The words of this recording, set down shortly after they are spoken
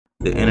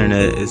The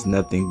internet is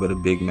nothing but a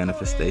big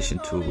manifestation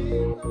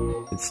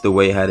tool. It's the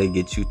way how they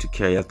get you to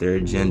carry out their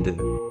agenda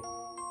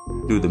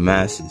through the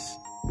masses.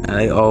 And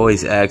they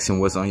always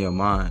asking what's on your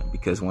mind,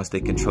 because once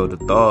they control the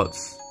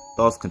thoughts,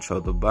 thoughts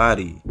control the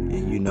body.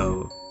 And you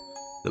know,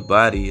 the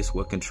body is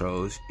what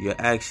controls your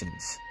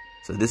actions.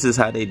 So this is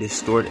how they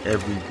distort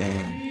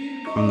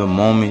everything from the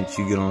moment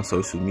you get on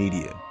social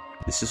media.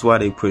 This is why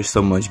they push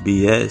so much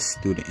BS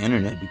through the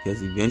internet,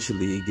 because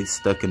eventually it gets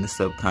stuck in the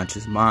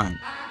subconscious mind.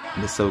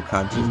 In the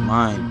subconscious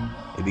mind,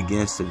 it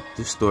begins to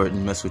distort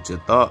and mess with your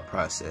thought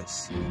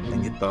process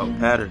and your thought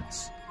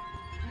patterns.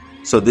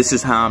 So this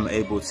is how I'm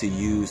able to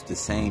use the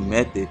same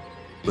method,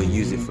 but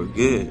use it for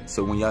good.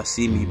 So when y'all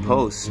see me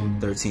post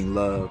 13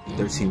 love,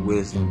 13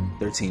 wisdom,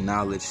 13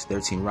 knowledge,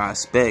 13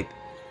 respect,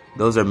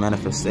 those are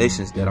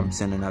manifestations that I'm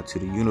sending out to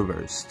the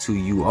universe, to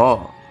you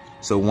all.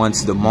 So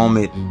once the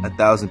moment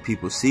 1,000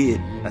 people see it,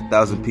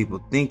 1,000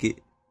 people think it,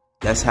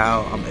 that's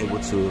how I'm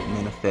able to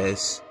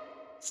manifest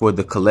for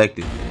the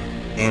collective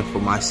and for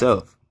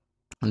myself.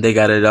 And they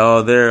got it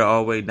all there,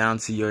 all the way down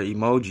to your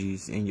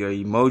emojis, and your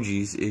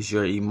emojis is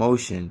your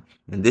emotion.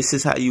 And this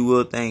is how you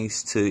will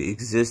things to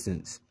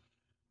existence.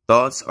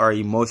 Thoughts are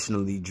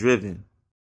emotionally driven.